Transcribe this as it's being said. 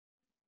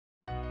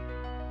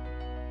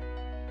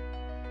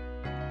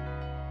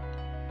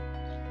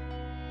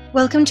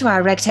Welcome to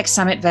our RegTech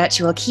Summit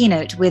Virtual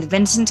keynote with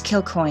Vincent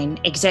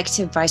Kilcoyne,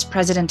 Executive Vice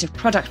President of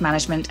Product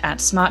Management at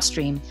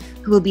SmartStream,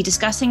 who will be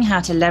discussing how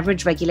to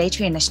leverage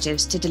regulatory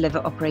initiatives to deliver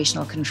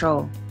operational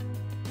control.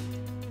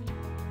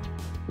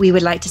 We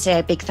would like to say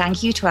a big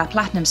thank you to our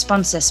platinum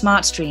sponsor,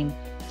 SmartStream,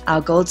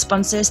 our gold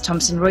sponsors,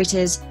 Thomson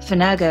Reuters,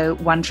 Fenergo,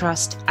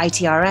 OneTrust,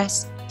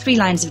 ITRS, Three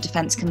Lines of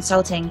Defense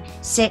Consulting,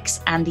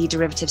 SIX, and the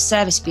Derivatives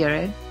Service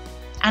Bureau,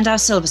 and our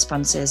silver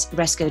sponsors,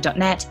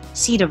 Resco.net,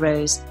 Cedar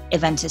Rose,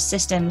 Eventus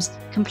Systems,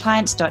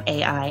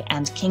 Compliance.ai,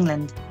 and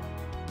Kingland.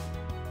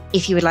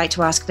 If you would like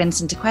to ask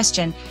Vincent a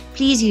question,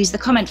 please use the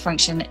comment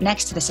function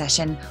next to the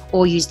session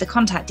or use the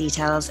contact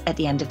details at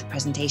the end of the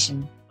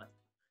presentation.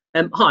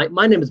 Hi,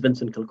 my name is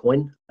Vincent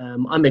Kilcoyne.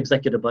 I'm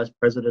Executive Vice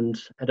President,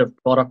 Head of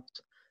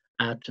Product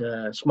at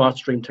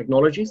SmartStream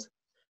Technologies.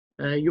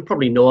 You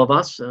probably know of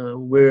us.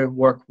 We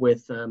work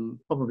with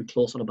probably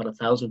close on about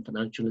 1,000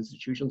 financial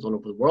institutions all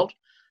over the world.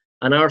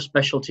 And our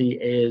specialty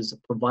is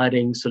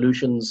providing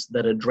solutions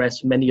that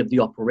address many of the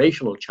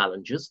operational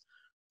challenges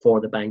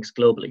for the banks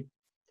globally.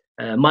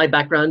 My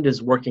background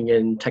is working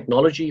in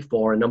technology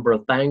for a number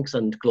of banks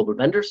and global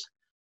vendors.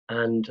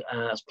 And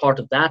as part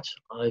of that,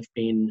 I've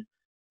been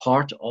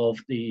part of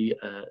the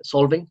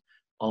solving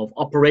of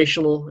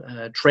operational,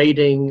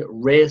 trading,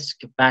 risk,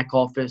 back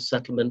office,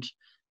 settlement,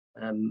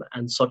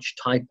 and such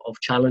type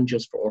of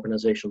challenges for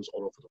organizations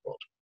all over the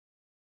world.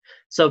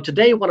 So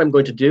today what I'm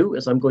going to do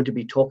is I'm going to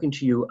be talking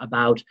to you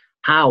about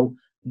how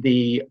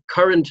the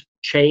current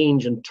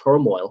change and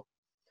turmoil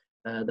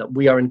that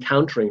we are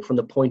encountering from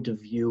the point of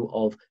view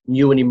of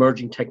new and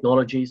emerging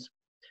technologies,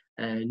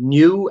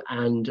 new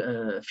and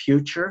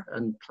future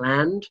and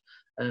planned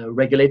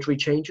regulatory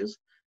changes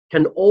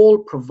can all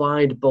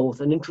provide both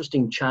an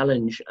interesting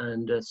challenge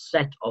and a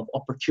set of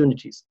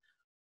opportunities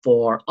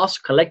for us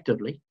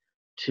collectively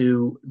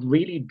to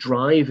really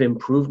drive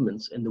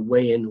improvements in the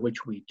way in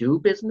which we do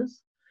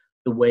business,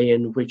 the way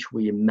in which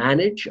we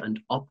manage and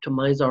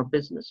optimize our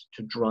business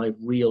to drive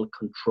real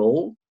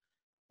control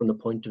from the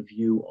point of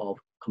view of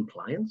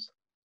compliance,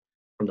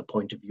 from the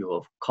point of view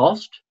of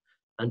cost,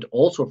 and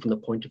also from the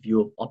point of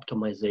view of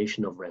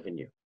optimization of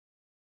revenue.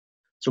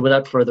 So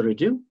without further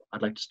ado,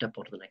 I'd like to step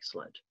on to the next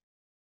slide.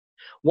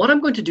 What I'm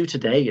going to do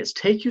today is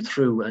take you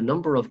through a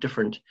number of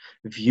different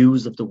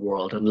views of the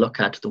world and look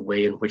at the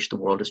way in which the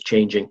world is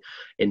changing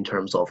in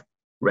terms of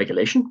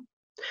regulation,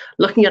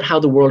 looking at how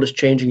the world is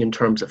changing in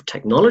terms of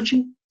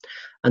technology,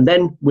 and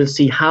then we'll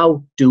see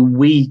how do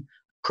we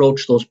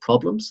approach those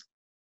problems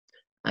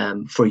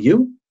for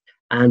you,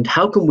 and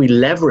how can we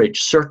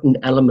leverage certain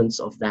elements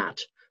of that.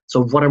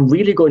 So what I'm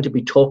really going to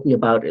be talking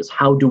about is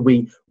how do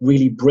we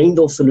really bring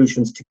those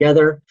solutions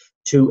together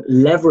to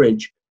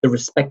leverage the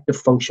respective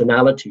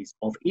functionalities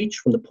of each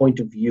from the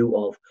point of view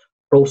of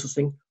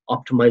processing,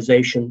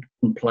 optimization,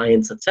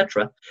 compliance,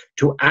 etc.,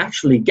 to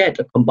actually get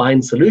a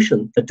combined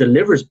solution that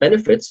delivers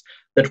benefits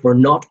that were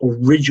not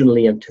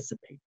originally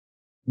anticipated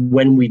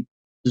when we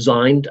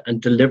designed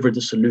and delivered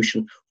the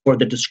solution for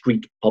the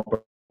discrete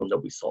problem that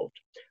we solved.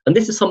 And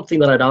this is something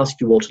that I'd ask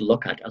you all to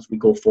look at as we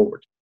go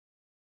forward.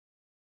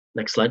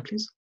 Next slide,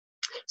 please.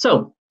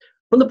 So,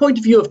 from the point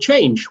of view of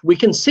change, we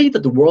can see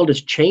that the world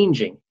is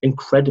changing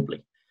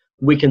incredibly.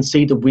 We can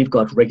see that we've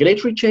got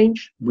regulatory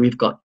change, we've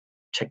got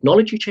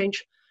technology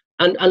change,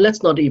 and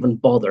let's not even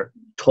bother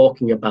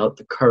talking about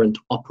the current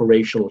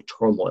operational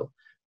turmoil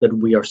that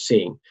we are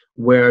seeing,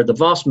 where the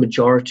vast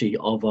majority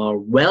of our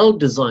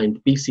well-designed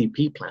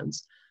BCP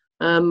plans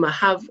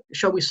have,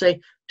 shall we say,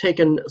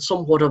 taken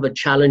somewhat of a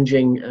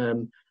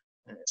challenging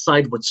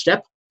sideward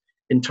step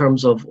in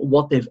terms of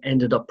what they've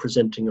ended up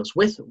presenting us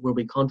with, where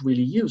we can't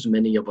really use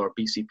many of our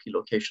BCP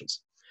locations.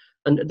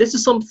 And this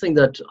is something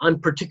that I'm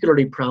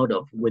particularly proud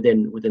of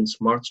within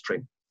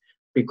SmartStream,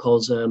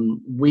 because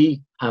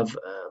we have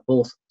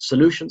both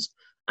solutions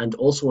and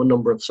also a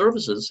number of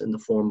services in the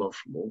form of,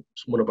 well,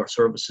 one of our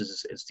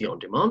services is the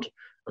on-demand,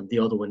 and the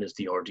other one is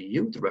the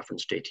RDU, the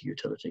reference data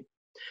utility.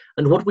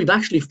 And what we've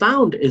actually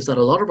found is that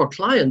a lot of our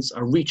clients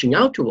are reaching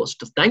out to us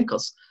to thank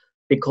us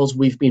because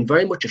we've been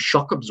very much a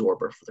shock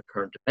absorber for the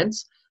current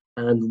events,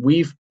 and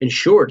we've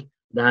ensured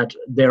that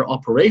their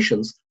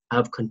operations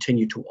have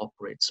continued to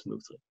operate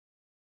smoothly.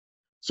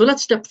 So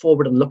let's step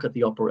forward and look at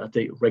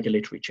the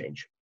regulatory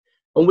change.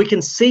 And we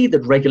can see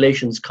that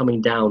regulations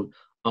coming down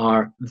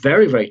are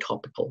very, very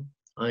topical.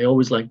 I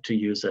always like to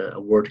use a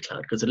word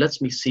cloud because it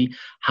lets me see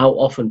how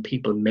often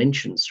people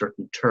mention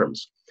certain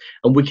terms.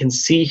 And we can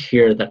see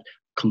here that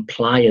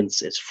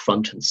compliance is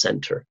front and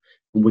center.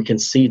 And we can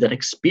see that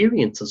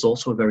experience is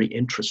also a very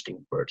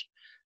interesting word.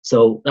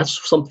 So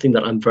that's something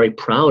that I'm very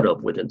proud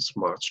of within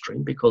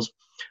SmartStream, because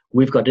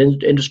we've got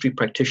industry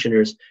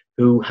practitioners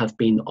who have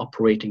been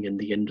operating in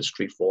the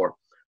industry for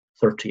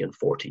 30 and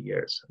 40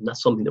 years. And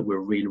that's something that we're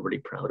really, really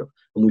proud of.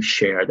 And we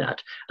share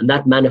that. And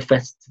that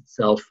manifests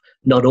itself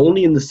not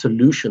only in the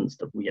solutions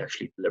that we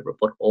actually deliver,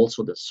 but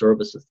also the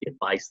services, the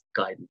advice,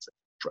 guidance,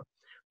 etc.,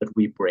 that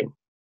we bring.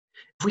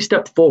 If we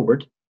step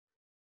forward,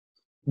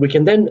 we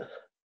can then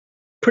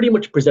pretty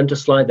much present a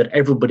slide that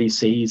everybody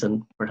sees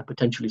and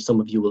potentially some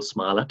of you will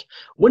smile at.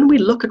 When we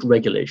look at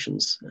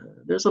regulations,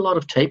 there's a lot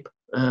of tape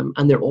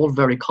and they're all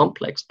very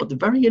complex. But the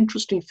very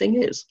interesting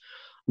thing is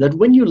that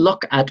when you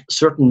look at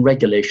certain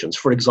regulations,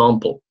 for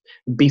example,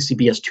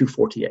 BCBS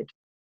 248,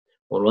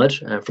 all right,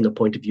 from the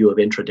point of view of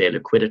intraday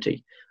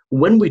liquidity,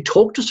 when we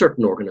talk to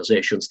certain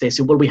organizations, they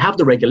say, well, we have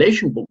the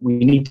regulation, but we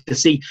need to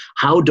see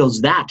how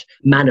does that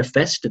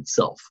manifest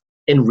itself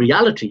in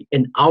reality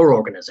in our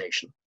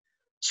organization.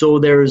 So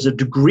there is a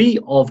degree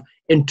of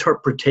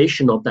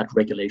interpretation of that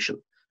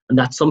regulation, and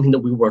that's something that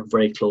we work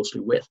very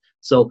closely with.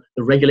 So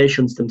the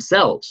regulations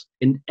themselves,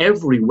 in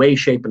every way,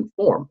 shape, and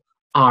form,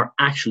 are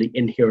actually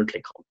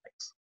inherently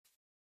complex.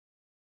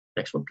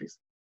 Next one, please.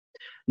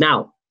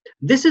 Now,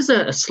 this is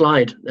a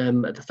slide,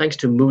 thanks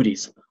to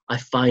Moody's, I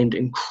find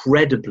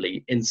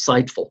incredibly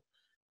insightful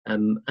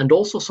and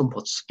also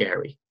somewhat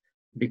scary.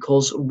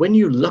 Because when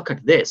you look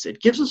at this,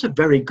 it gives us a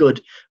very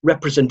good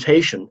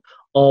representation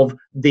of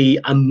the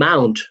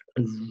amount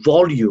and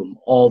volume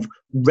of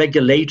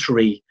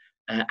regulatory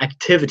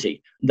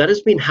activity that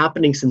has been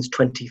happening since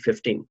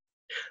 2015.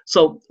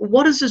 So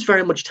what is this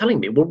very much telling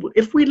me? Well,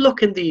 if we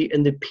look in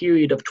the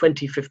period of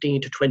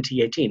 2015 to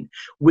 2018,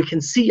 we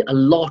can see a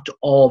lot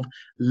of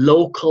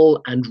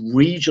local and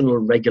regional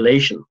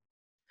regulation.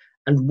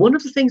 And one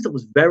of the things that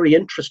was very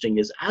interesting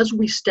is as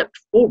we stepped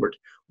forward,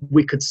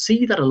 we could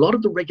see that a lot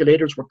of the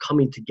regulators were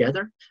coming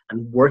together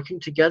and working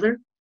together.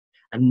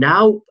 And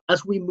now,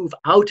 as we move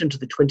out into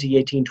the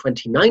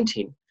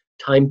 2018-2019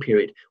 time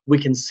period, we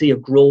can see a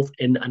growth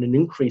in and an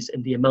increase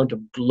in the amount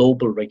of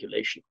global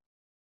regulation.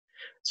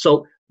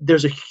 So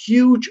there's a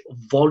huge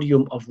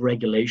volume of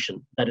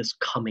regulation that is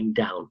coming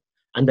down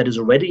and that is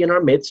already in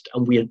our midst,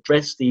 and we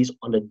address these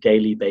on a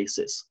daily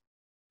basis.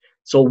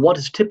 So what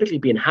has typically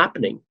been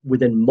happening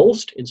within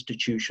most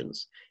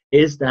institutions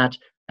is that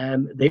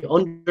they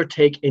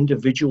undertake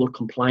individual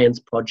compliance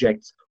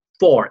projects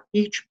for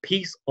each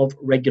piece of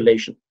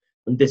regulation.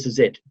 And this is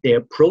it. They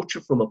approach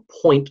it from a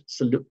point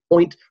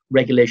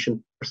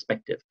regulation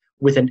perspective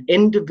with an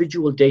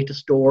individual data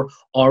store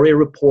or a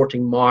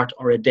reporting mart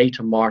or a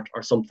data mart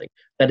or something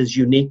that is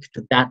unique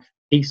to that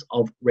piece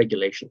of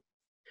regulation.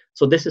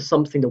 So this is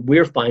something that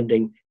we're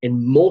finding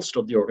in most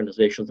of the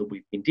organizations that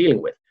we've been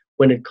dealing with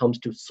when it comes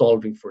to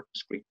solving for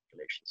discrete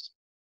regulations.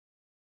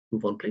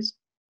 Move on, please.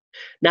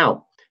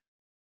 Now,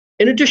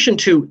 in addition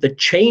to the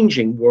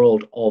changing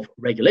world of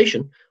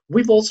regulation,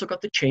 we've also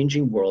got the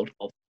changing world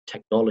of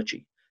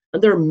technology.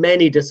 And there are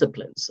many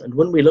disciplines. And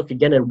when we look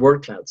again at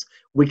word clouds,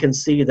 we can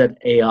see that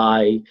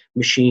AI,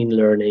 machine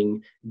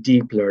learning,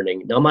 deep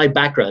learning. Now, my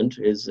background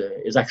is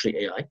actually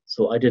AI.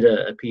 So I did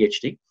a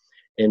PhD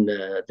in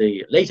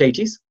the late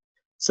 80s.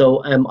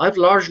 So I've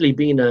largely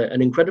been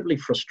an incredibly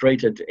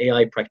frustrated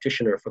AI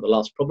practitioner for the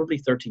last probably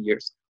 30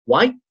 years.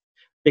 Why?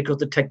 Because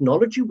the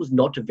technology was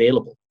not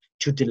available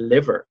to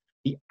deliver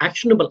the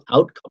actionable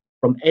outcome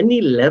from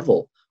any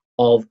level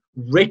of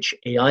rich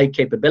AI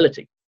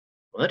capability,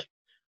 right?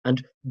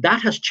 And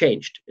that has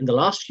changed in the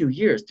last few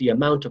years. The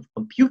amount of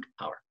compute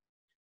power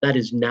that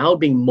is now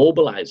being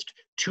mobilized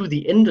to the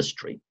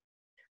industry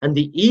and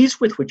the ease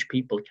with which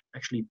people can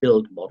actually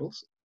build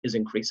models is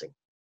increasing.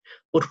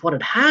 But what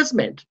it has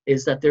meant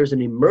is that there's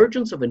an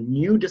emergence of a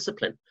new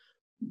discipline,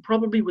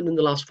 probably within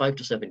the last 5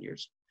 to 7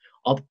 years,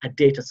 of a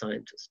data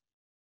scientist.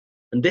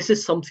 And this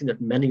is something that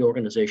many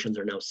organizations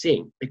are now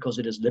seeing because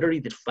it is literally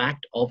the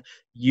fact of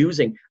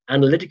using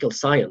analytical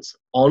science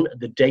on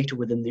the data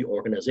within the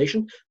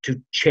organization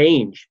to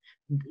change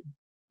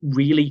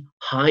really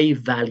high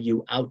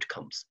value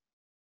outcomes,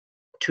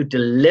 to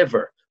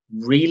deliver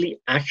really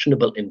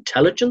actionable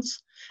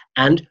intelligence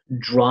and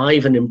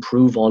drive and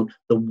improve on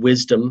the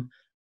wisdom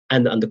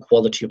and the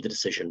quality of the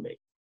decision making.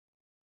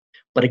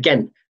 But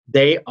again,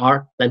 they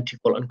are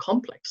plentiful and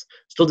complex.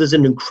 So there's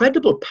an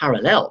incredible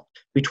parallel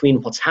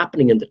between what's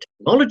happening in the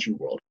technology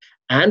world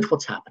and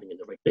what's happening in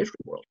the regulatory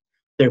world.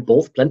 They're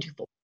both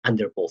plentiful and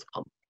they're both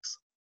complex.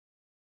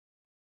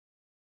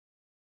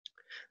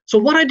 So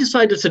what I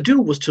decided to do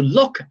was to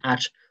look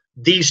at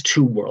these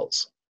two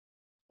worlds,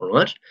 all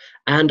right?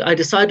 And I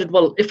decided,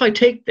 well, if I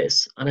take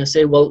this and I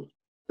say, well,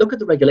 look at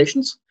the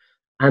regulations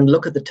and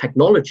look at the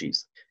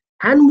technologies,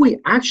 can we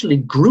actually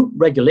group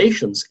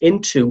regulations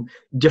into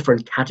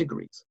different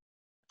categories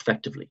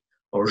effectively,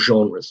 or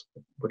genres,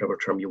 whatever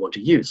term you want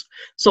to use?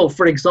 So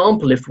for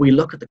example, if we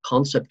look at the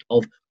concept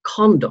of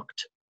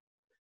conduct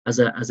as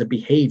a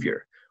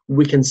behavior,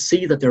 we can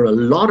see that there are a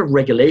lot of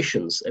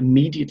regulations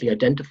immediately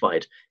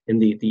identified in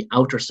the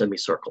outer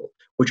semicircle,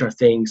 which are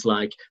things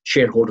like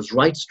Shareholders'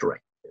 Rights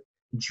Directive,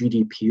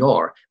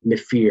 GDPR,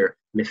 MiFIR,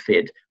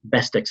 MiFID,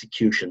 Best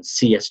Execution,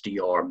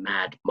 CSDR,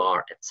 MAD,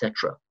 MAR,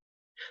 etc.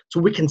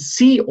 So we can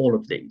see all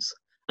of these.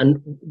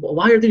 And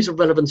why are these of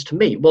relevance to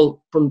me?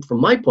 Well, from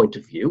my point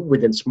of view,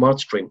 within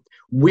SmartStream,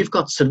 we've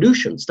got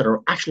solutions that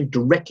are actually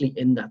directly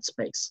in that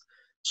space.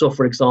 So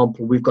for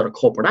example, we've got a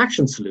corporate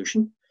action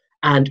solution,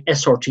 and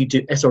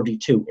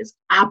SRD2 is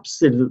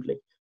absolutely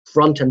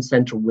front and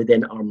center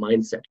within our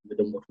mindset,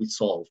 within what we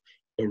solve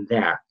in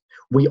there.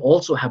 We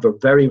also have a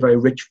very, very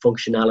rich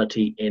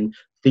functionality in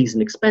fees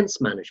and expense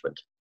management.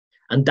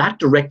 And that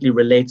directly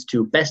relates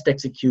to best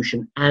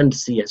execution and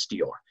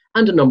CSDR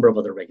and a number of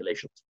other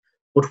regulations.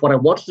 But what I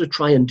wanted to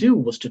try and do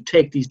was to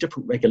take these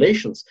different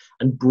regulations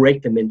and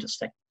break them into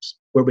sectors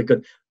where we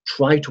could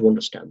try to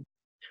understand them.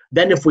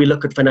 Then if we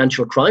look at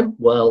financial crime,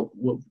 well,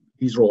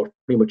 these are all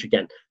pretty much,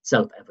 again,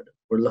 self-evident.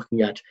 We're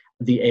looking at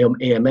the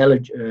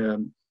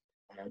AML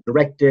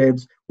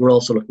directives. We're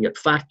also looking at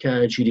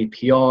FATCA,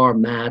 GDPR,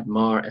 MAD,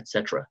 MAR,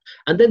 etc.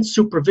 And then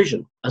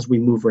supervision as we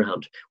move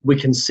around. We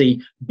can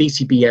see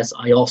BCBS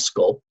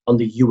IOSCO on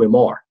the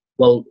UMR.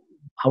 Well,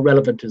 how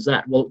relevant is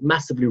that? Well,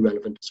 massively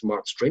relevant to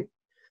SmartStream,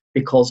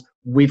 because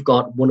we've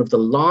got one of the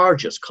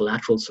largest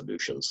collateral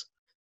solutions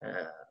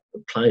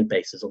client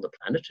bases on the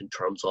planet in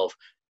terms of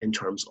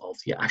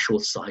the actual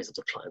size of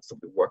the clients that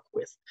we work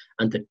with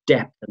and the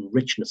depth and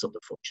richness of the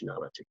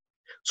functionality.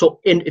 So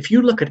if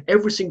you look at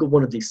every single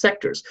one of these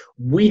sectors,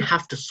 we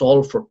have to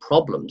solve for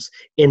problems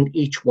in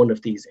each one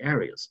of these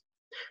areas.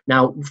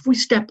 Now, if we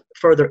step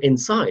further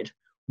inside,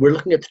 we're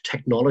looking at the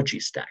technology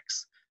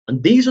stacks.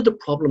 And these are the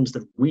problems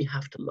that we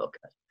have to look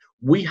at.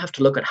 We have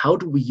to look at how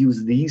do we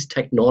use these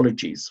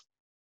technologies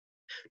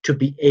to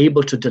be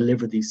able to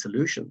deliver these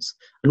solutions.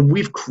 And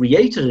we've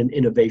created an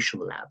innovation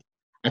lab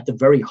at the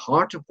very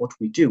heart of what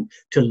we do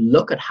to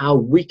look at how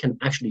we can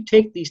actually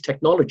take these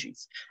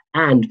technologies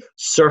and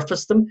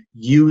surface them,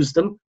 use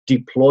them,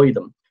 deploy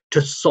them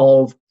to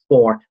solve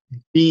for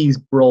these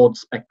broad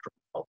spectrum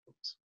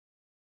problems.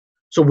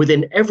 So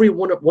within every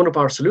one of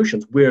our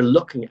solutions, we're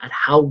looking at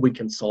how we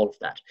can solve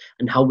that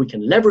and how we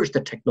can leverage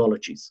the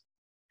technologies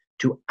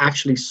to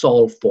actually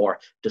solve for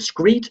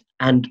discrete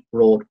and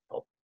broad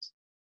problems.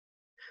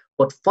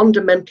 But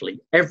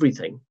fundamentally,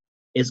 everything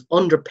is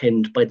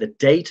underpinned by the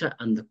data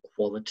and the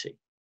quality.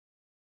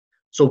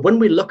 So when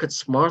we look at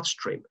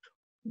SmartStream,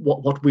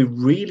 what we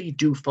really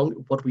do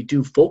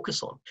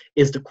focus on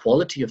is the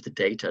quality of the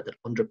data that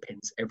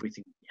underpins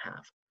everything we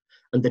have.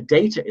 And the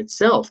data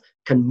itself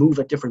can move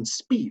at different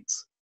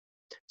speeds.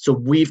 So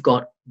we've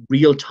got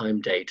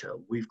real-time data,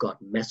 we've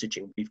got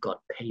messaging, we've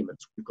got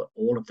payments, we've got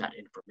all of that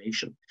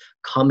information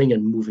coming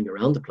and moving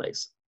around the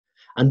place.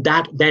 And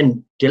that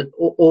then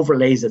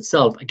overlays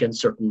itself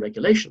against certain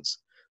regulations.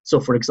 So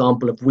for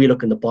example, if we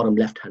look in the bottom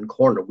left-hand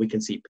corner, we can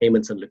see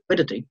payments and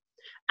liquidity,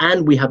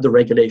 and we have the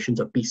regulations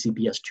of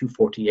BCBS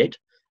 248,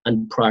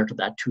 and prior to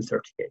that,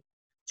 238.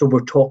 So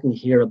we're talking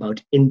here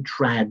about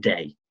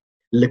intraday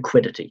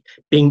liquidity,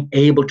 being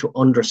able to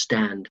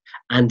understand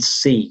and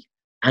see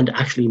and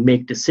actually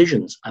make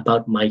decisions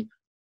about my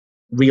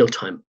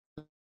real-time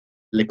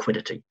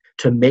liquidity,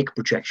 to make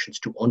projections,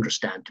 to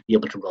understand, to be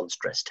able to run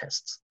stress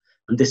tests.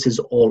 And this is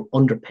all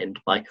underpinned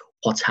by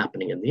what's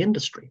happening in the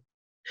industry.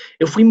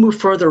 If we move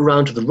further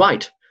around to the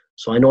right,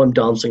 so I know I'm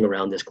dancing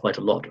around this quite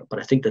a lot, but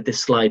I think that this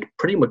slide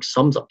pretty much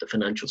sums up the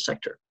financial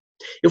sector.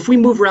 If we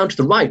move around to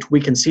the right, we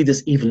can see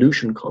this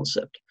evolution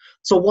concept.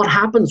 So what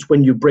happens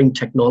when you bring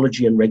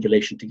technology and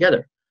regulation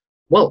together?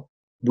 Well,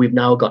 we've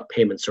now got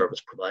payment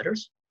service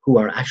providers who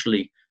are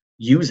actually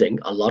using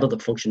a lot of the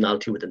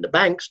functionality within the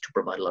banks to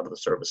provide a lot of the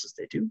services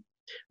they do.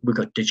 We've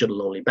got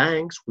digital-only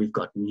banks, we've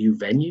got new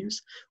venues,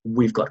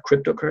 we've got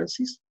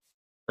cryptocurrencies.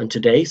 And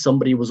today,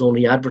 somebody was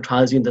only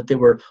advertising that they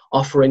were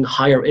offering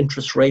higher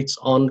interest rates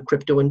on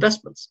crypto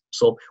investments.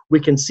 So we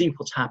can see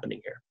what's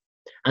happening here.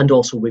 And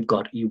also we've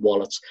got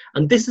e-wallets.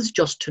 And this is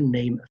just to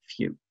name a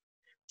few.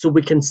 So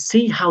we can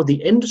see how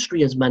the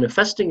industry is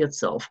manifesting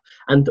itself.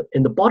 And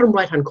in the bottom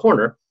right-hand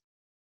corner,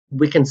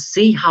 we can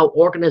see how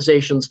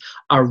organizations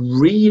are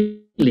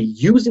really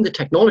using the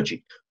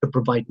technology to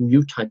provide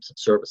new types of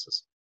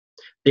services.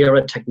 They are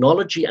a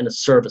technology and a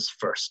service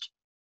first.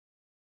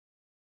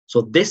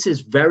 So this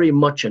is very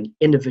much an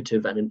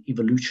innovative and an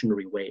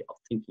evolutionary way of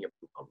thinking of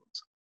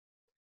problems.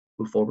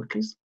 Move forward,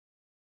 please.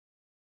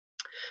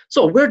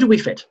 So where do we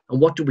fit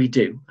and what do we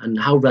do and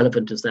how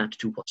relevant is that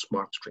to what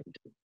SmartStream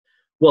do?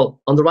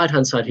 Well, on the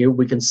right-hand side here,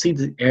 we can see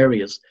the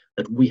areas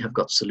that we have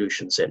got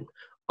solutions in: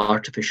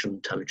 artificial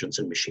intelligence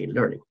and machine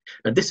learning.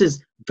 Now, this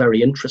is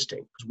very interesting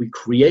because we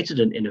created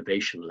an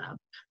innovation lab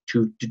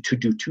to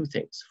do two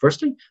things.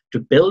 Firstly, to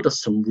build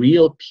us some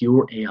real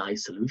pure AI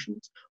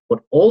solutions,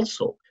 but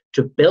also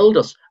to build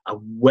us a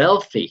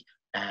wealthy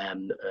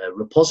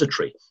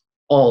repository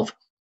of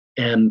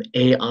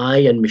AI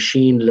and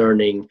machine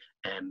learning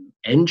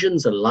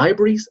engines and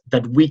libraries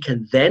that we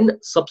can then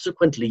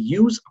subsequently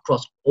use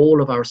across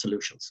all of our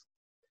solutions.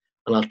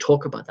 And I'll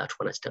talk about that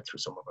when I step through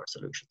some of our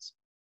solutions.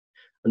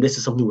 And this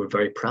is something we're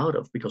very proud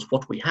of, because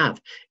what we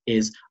have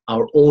is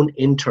our own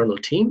internal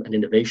team, an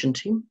innovation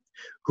team,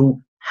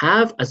 who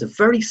have as a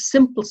very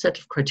simple set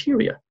of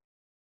criteria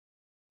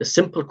the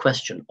simple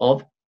question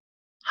of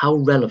how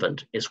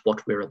relevant is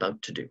what we're about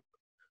to do.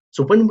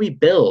 So when we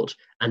build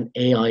an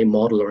AI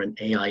model or an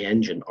AI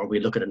engine, or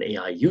we look at an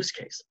AI use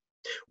case,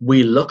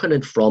 we look at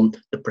it from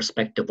the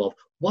perspective of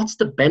what's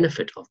the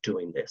benefit of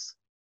doing this?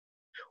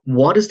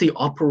 What is the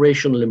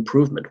operational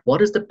improvement?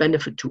 What is the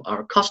benefit to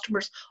our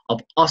customers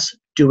of us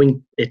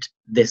doing it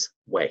this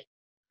way?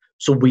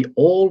 So we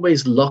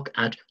always look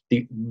at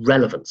the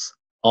relevance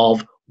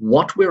of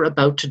what we're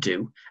about to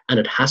do, and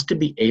it has to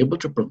be able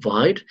to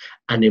provide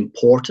an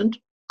important,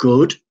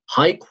 good,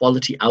 high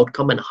quality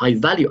outcome and high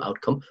value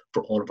outcome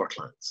for all of our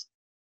clients.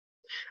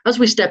 As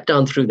we step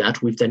down through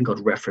that, we've then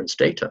got reference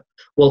data.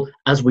 Well,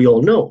 as we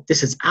all know,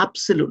 this is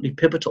absolutely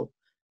pivotal.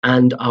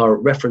 And our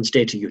reference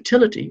data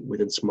utility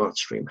within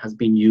SmartStream has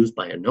been used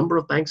by a number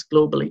of banks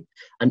globally.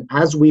 And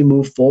as we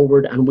move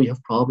forward and we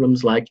have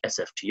problems like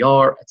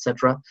SFTR,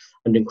 etc.,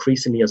 and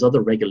increasingly as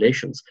other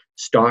regulations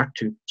start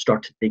to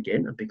dig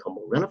in and become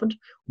more relevant,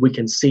 we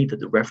can see that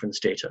the reference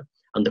data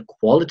and the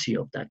quality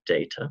of that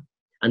data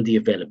and the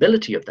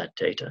availability of that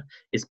data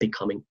is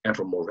becoming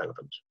ever more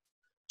relevant.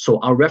 So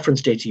our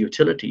reference data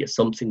utility is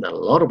something that a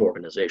lot of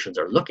organizations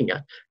are looking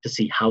at to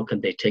see how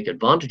can they take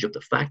advantage of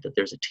the fact that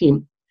there's a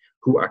team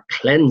who are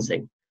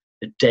cleansing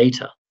the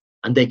data,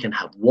 and they can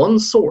have one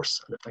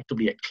source, and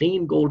effectively a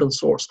clean golden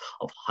source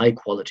of high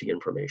quality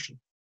information.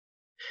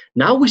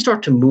 Now we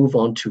start to move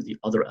on to the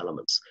other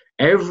elements.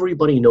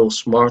 Everybody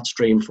knows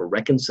SmartStream for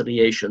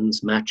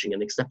reconciliations, matching,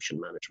 and exception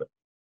management.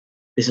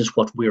 This is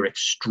what we're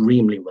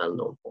extremely well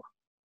known for.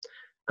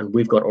 And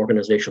we've got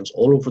organizations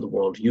all over the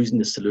world using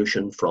this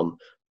solution, from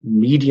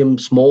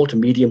small to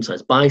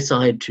medium-sized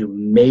buy-side to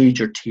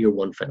major tier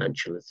 1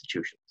 financial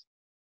institutions.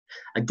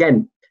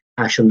 Again,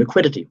 cash and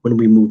liquidity when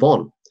we move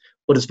on.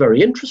 But it's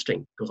very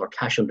interesting because our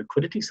cash and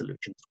liquidity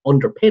solution is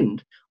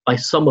underpinned by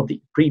some of the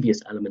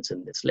previous elements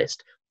in this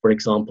list. For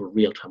example,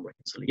 real-time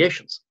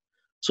reconciliations,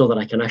 so that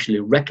I can actually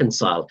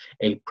reconcile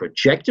a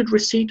projected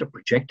receipt, a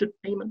projected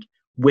payment,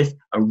 with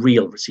a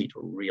real receipt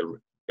or real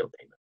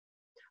payment.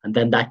 And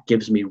then that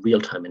gives me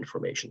real-time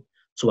information,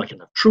 so I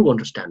can have true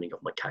understanding of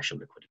my cash and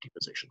liquidity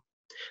position.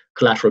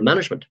 Collateral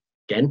management,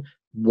 again,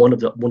 one of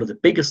the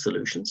biggest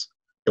solutions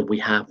that we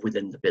have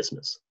within the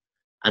business.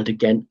 And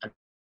again,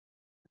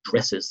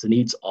 addresses the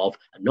needs of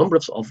a number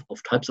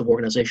of types of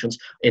organizations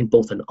in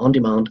both an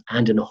on-demand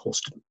and in a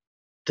hosted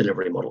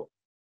delivery model.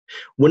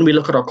 When we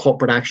look at our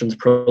corporate actions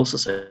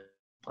process,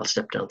 I'll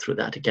step down through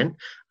that again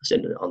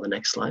on the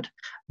next slide.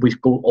 We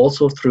go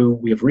also through,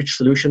 we have rich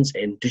solutions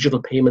in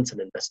digital payments and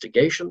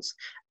investigations,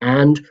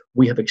 and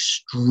we have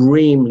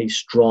extremely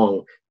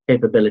strong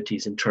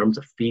capabilities in terms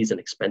of fees and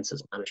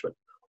expenses management.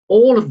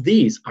 All of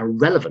these are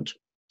relevant.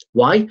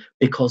 Why?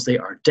 Because they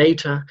are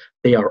data,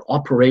 they are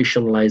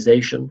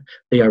operationalization,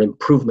 they are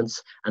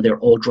improvements, and they're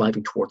all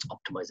driving towards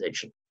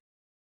optimization.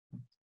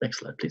 Next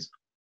slide, please.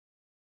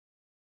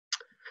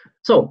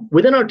 So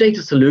within our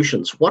data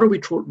solutions, what are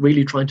we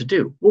really trying to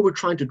do? Well, we're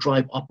trying to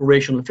drive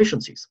operational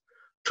efficiencies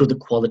through the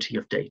quality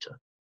of data.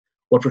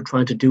 What we're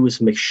trying to do is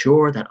make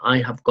sure that I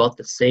have got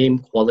the same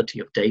quality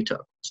of data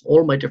across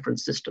all my different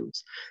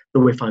systems.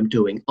 So if I'm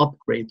doing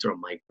upgrades or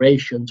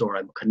migrations, or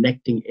I'm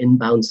connecting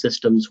inbound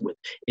systems with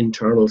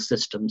internal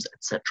systems,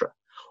 etc.,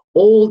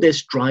 all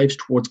this drives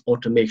towards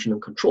automation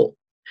and control.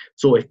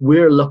 So if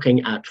we're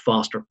looking at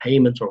faster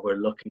payments, or we're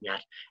looking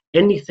at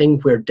anything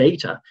where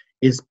data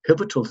is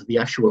pivotal to the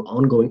actual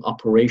ongoing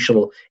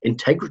operational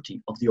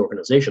integrity of the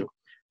organization,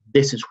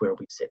 this is where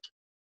we sit.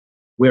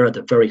 We're at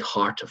the very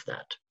heart of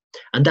that.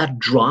 And that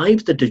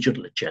drives the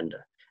digital agenda,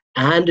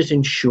 and it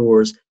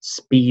ensures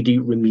speedy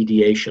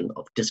remediation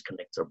of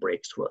disconnects or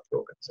breaks throughout the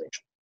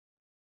organization.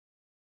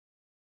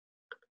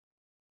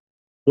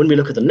 When we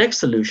look at the next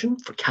solution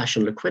for cash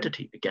and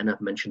liquidity, again,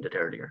 I've mentioned it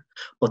earlier,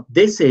 but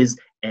this is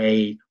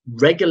a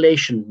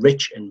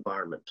regulation-rich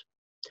environment.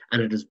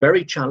 And it is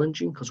very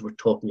challenging because we're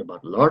talking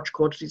about large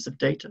quantities of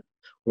data,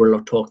 we're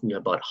talking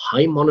about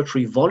high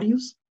monetary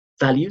values,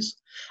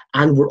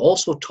 and we're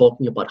also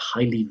talking about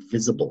highly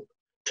visible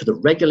to the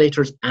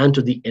regulators and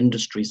to the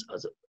industries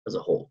as a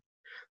whole.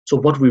 So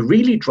what we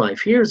really drive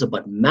here is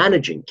about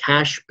managing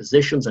cash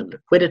positions and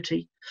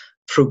liquidity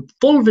through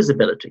full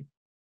visibility,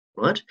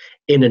 right?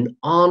 In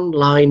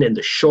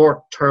the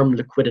short-term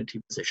liquidity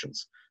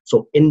positions.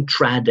 So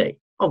intraday,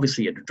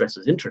 obviously it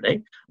addresses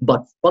intraday,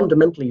 but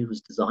fundamentally it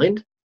was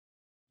designed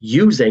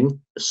using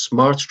the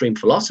SmartStream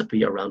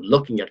philosophy around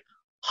looking at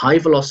high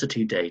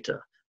velocity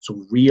data,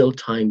 so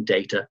real-time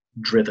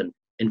data-driven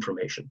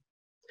information.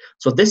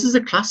 So this is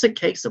a classic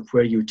case of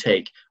where you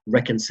take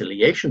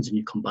reconciliations and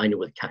you combine it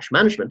with cash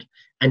management,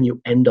 and you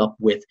end up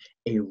with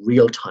a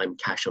real-time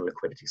cash and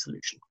liquidity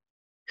solution.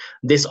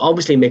 This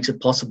obviously makes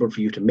it possible for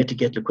you to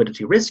mitigate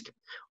liquidity risk,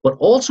 but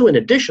also in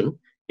addition,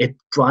 it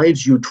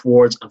drives you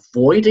towards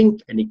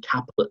avoiding any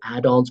capital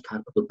add-ons,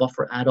 capital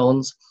buffer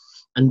add-ons,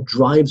 and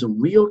drives a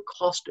real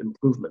cost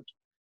improvement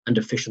and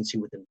efficiency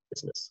within the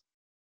business.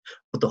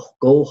 But the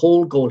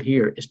whole goal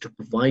here is to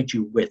provide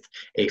you with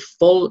a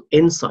full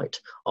insight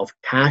of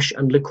cash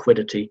and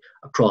liquidity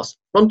across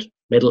front,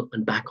 middle,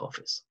 and back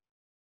office.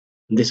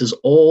 And this is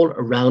all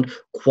around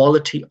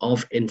quality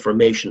of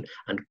information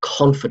and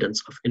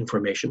confidence of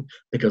information,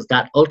 because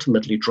that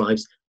ultimately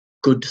drives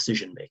good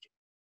decision making.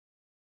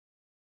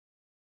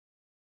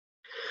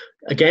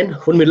 Again,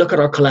 when we look at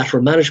our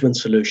collateral management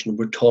solution,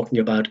 we're talking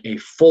about a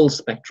full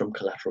spectrum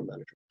collateral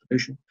management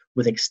solution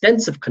with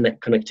extensive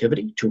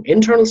connectivity to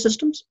internal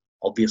systems,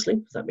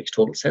 obviously, that makes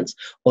total sense,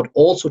 but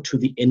also to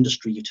the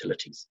industry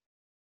utilities.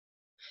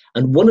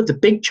 And one of the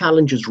big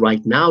challenges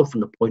right now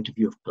from the point of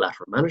view of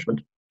collateral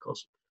management,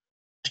 because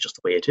it's just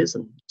the way it is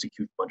and there's a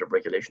huge amount of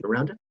regulation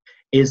around it,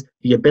 is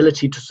the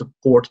ability to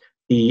support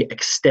the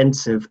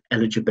extensive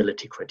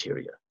eligibility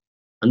criteria.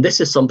 And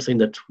this is something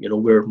that, you know,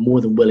 we're more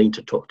than willing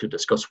to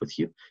discuss with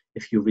you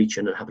if you reach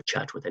in and have a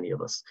chat with any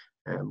of us.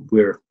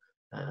 The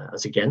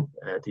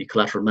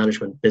collateral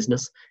management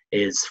business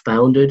is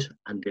founded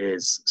and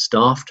is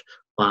staffed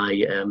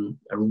by a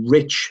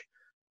rich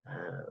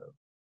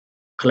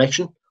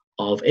collection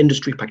of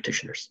industry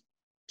practitioners.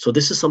 So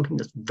this is something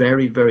that's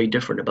very, very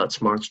different about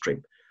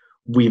SmartStream.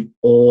 We've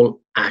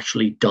all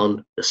actually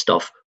done the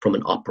stuff from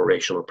an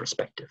operational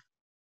perspective.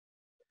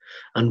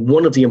 And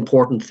one of the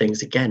important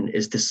things, again,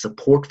 is the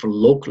support for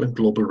local and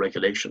global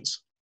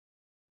regulations.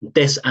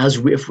 This,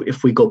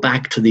 if we go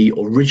back to the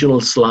original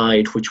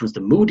slide, which was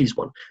the Moody's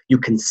one, you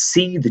can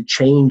see the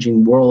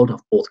changing world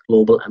of both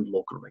global and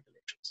local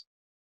regulations.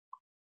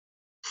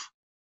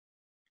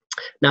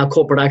 Now,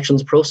 corporate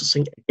actions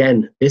processing,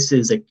 again, this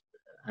is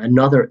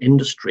another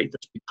industry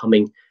that's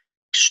becoming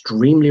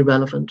extremely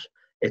relevant.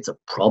 It's a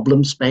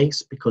problem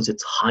space because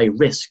it's high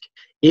risk.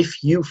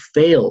 If you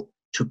fail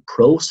to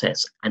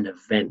process an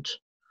event,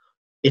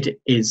 it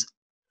is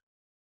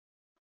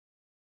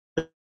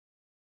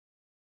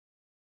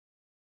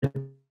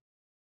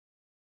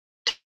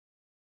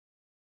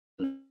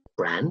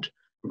brand,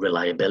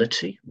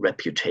 reliability,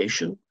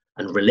 reputation,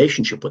 and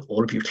relationship with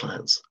all of your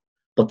clients.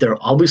 But there are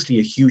obviously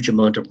a huge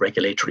amount of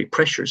regulatory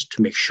pressures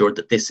to make sure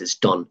that this is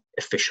done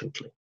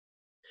efficiently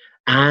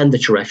and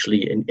that you're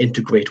actually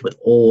integrate with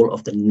all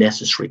of the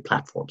necessary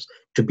platforms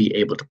to be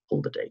able to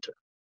pull the data.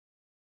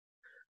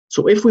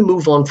 So if we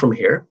move on from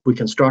here, we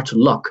can start to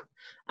look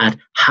at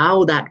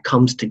how that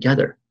comes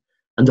together.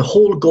 And the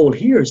whole goal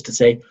here is to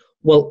say,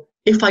 well,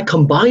 if I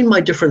combine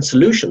my different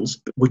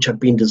solutions, which have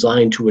been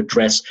designed to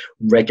address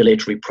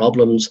regulatory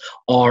problems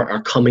or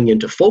are coming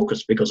into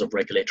focus because of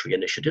regulatory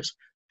initiatives,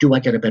 do I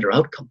get a better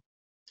outcome?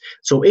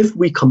 So if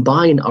we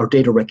combine our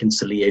data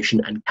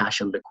reconciliation and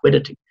cash and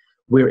liquidity,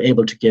 we're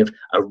able to give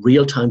a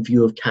real-time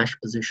view of cash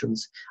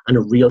positions and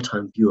a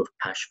real-time view of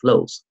cash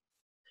flows.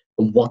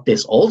 And what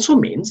this also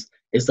means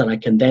is that I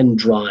can then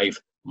drive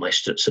my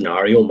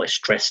scenario, my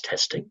stress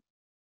testing,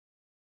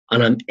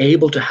 and I'm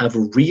able to have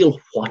a real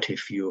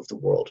what-if view of the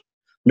world,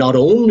 not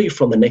only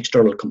from an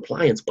external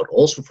compliance, but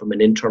also from an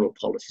internal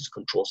policies,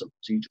 controls, and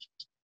procedures.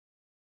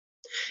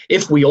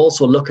 If we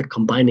also look at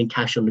combining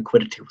cash and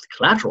liquidity with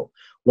collateral,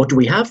 what do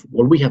we have?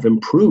 Well, we have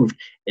improved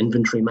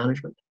inventory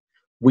management.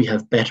 We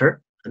have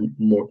better and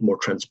more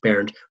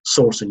transparent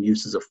source and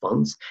uses of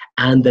funds.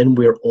 And then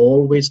we're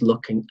always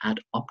looking at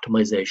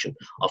optimization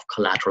of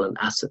collateral and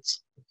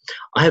assets.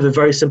 I have a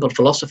very simple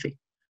philosophy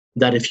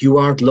that if you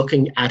aren't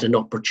looking at an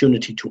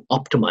opportunity to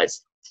optimize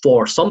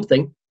for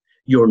something,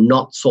 you're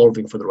not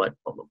solving for the right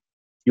problem.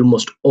 You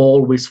must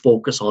always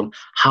focus on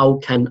how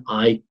can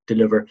I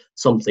deliver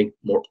something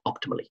more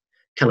optimally?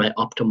 Can I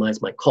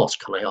optimize my cost?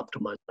 Can I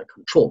optimize my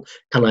control?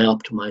 Can I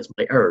optimize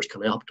my errors?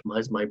 Can I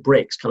optimize my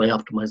breaks? Can I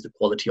optimize the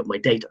quality of my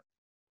data?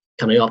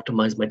 Can I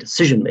optimize my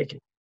decision making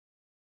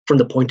from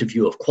the point of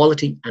view of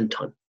quality and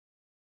time?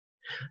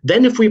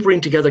 Then if we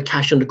bring together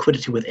cash and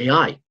liquidity with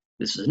AI,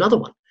 this is another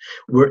one.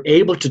 We're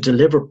able to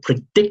deliver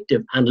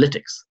predictive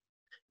analytics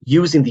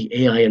using the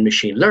AI and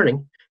machine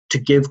learning to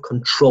give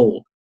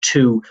control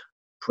to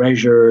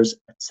treasurers,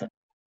 etc.,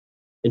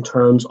 in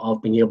terms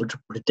of being able to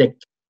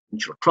predict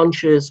potential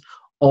crunches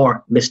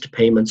or missed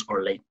payments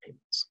or late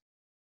payments.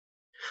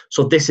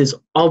 So this is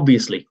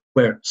obviously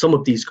where some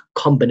of these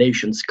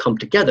combinations come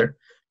together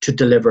to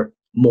deliver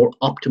more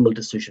optimal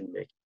decision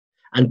making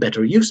and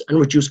better use and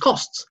reduce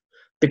costs.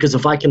 Because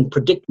if I can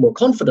predict more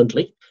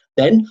confidently,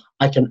 then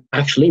I can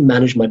actually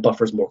manage my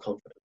buffers more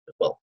confidently as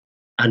well,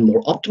 and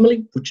more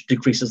optimally, which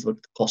decreases the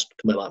cost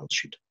to my balance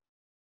sheet.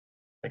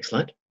 Next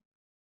slide.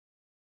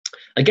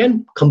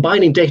 Again,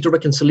 combining data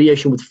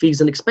reconciliation with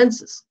fees and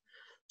expenses.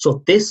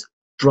 So this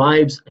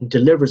drives and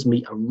delivers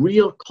me a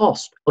real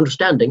cost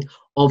understanding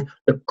of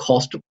the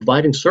cost of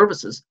providing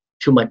services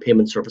to my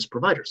payment service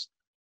providers.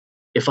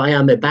 If I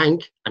am a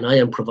bank and I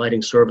am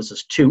providing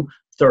services to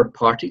third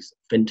parties,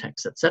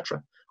 fintechs,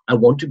 etc., I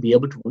want to be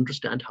able to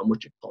understand how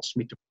much it costs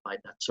me to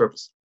provide that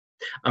service.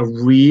 A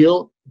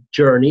real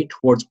journey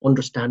towards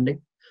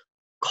understanding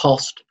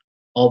cost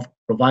of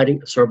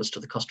providing a service to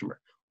the customer.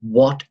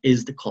 What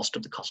is the cost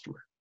of the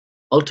customer?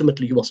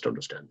 Ultimately, you must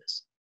understand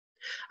this.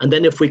 And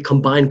then if we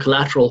combine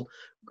collateral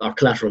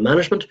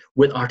management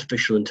with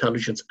artificial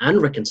intelligence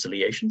and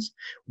reconciliations,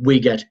 we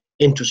get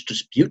interest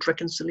dispute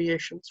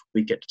reconciliations,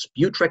 we get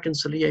dispute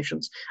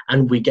reconciliations,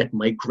 and we get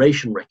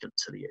migration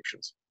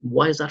reconciliations.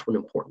 Why is that one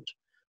important?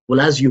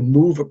 Well, as you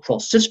move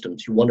across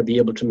systems, you want to be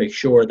able to make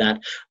sure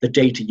that the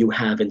data you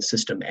have in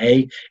system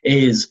A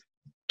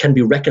can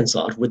be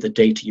reconciled with the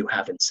data you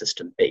have in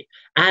system B.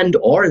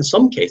 Or in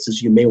some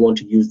cases, you may want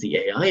to use the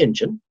AI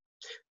engine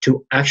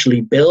to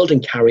actually build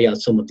and carry out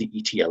some of the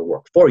ETL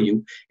work for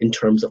you in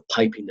terms of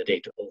piping the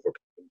data over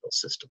between those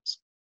systems.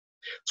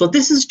 So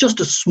this is just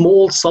a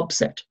small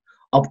subset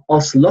of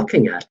us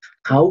looking at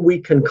how we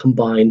can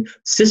combine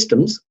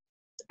systems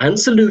and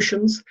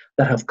solutions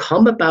that have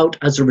come about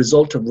as a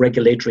result of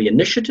regulatory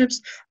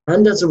initiatives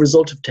and as a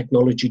result of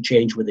technology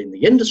change within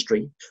the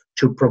industry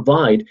to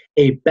provide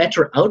a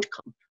better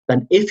outcome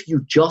than if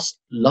you just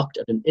looked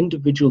at an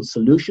individual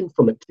solution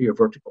from a clear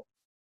vertical.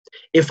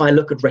 If I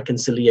look at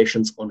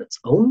reconciliations on its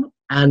own,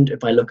 and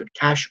if I look at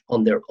cash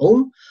on their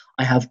own,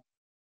 I have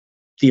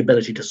the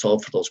ability to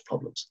solve for those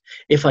problems.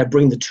 If I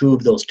bring the two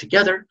of those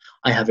together,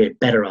 I have a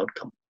better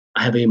outcome.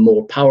 I have a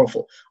more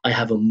powerful, I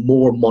have a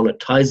more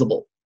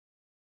monetizable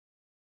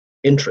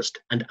interest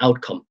and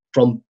outcome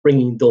from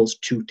bringing those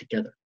two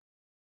together.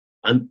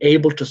 I'm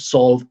able to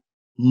solve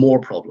more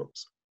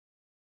problems.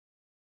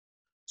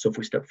 So if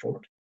we step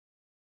forward.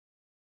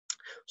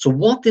 So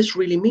what this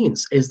really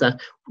means is that,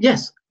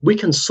 yes, we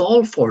can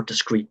solve for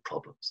discrete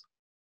problems.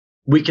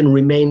 We can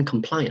remain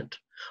compliant,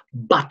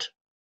 but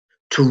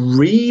to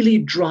really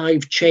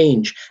drive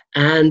change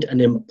and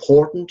an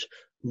important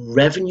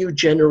revenue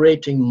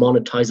generating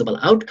monetizable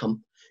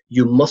outcome,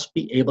 you must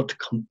be able to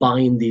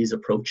combine these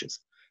approaches.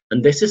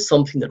 And this is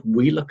something that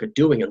we look at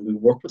doing and we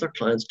work with our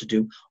clients to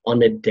do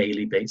on a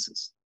daily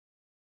basis.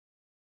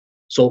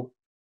 So,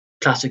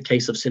 classic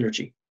case of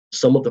synergy.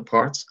 Sum of the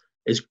parts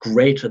is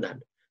greater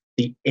than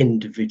the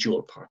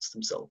individual parts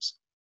themselves.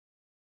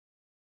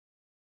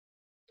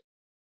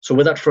 So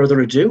without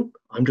further ado,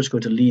 I'm just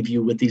going to leave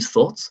you with these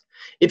thoughts.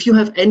 If you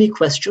have any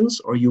questions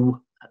or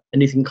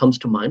anything comes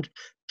to mind,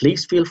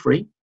 please feel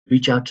free,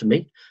 reach out to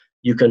me.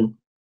 You can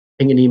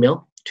ping an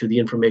email to the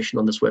information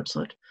on this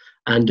website.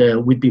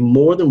 And we'd be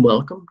more than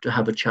welcome to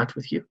have a chat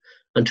with you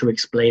and to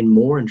explain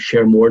more and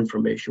share more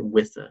information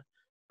with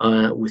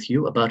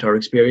you about our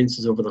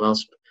experiences over the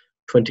last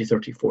 20,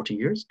 30, 40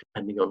 years,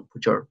 depending on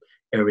which our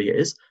area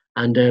is,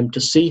 and to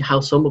see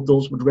how some of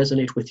those would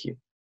resonate with you.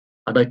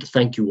 I'd like to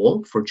thank you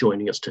all for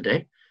joining us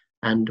today.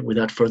 And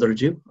without further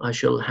ado, I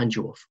shall hand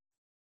you off.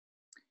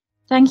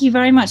 Thank you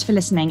very much for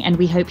listening, and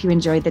we hope you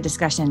enjoyed the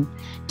discussion.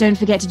 Don't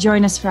forget to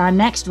join us for our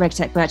next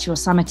RegTech Virtual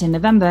Summit in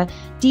November,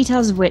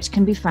 details of which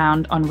can be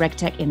found on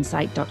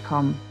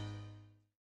regtechinsight.com.